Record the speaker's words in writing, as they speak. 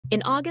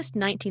In August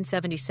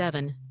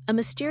 1977, a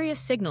mysterious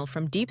signal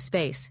from deep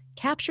space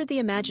captured the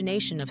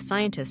imagination of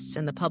scientists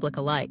and the public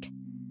alike.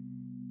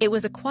 It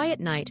was a quiet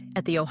night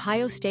at the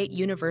Ohio State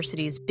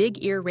University's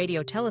Big Ear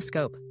radio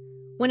telescope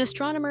when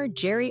astronomer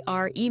Jerry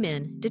R.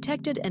 Ehman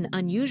detected an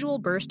unusual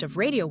burst of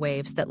radio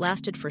waves that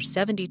lasted for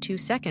 72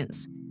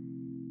 seconds.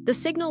 The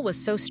signal was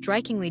so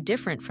strikingly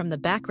different from the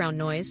background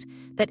noise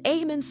that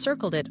Ehman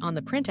circled it on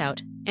the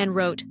printout and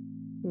wrote,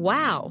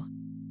 "Wow!"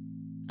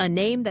 a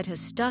name that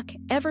has stuck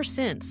ever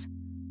since.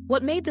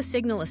 What made the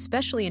signal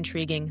especially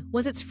intriguing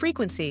was its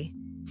frequency,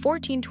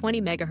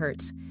 1420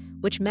 megahertz,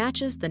 which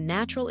matches the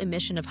natural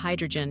emission of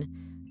hydrogen,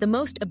 the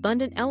most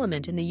abundant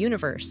element in the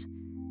universe.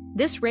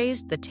 This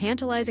raised the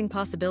tantalizing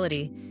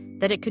possibility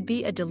that it could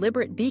be a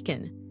deliberate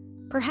beacon,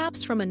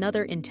 perhaps from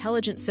another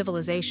intelligent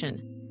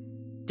civilization.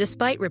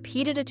 Despite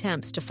repeated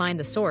attempts to find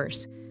the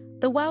source,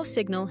 the WOW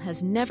signal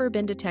has never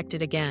been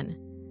detected again.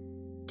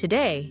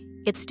 Today,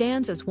 it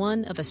stands as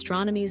one of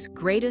astronomy's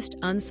greatest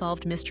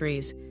unsolved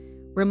mysteries,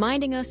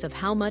 reminding us of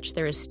how much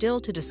there is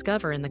still to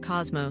discover in the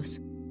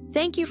cosmos.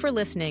 Thank you for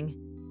listening.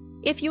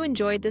 If you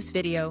enjoyed this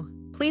video,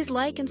 please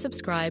like and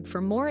subscribe for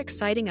more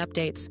exciting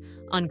updates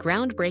on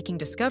groundbreaking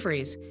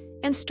discoveries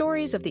and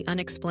stories of the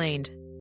unexplained.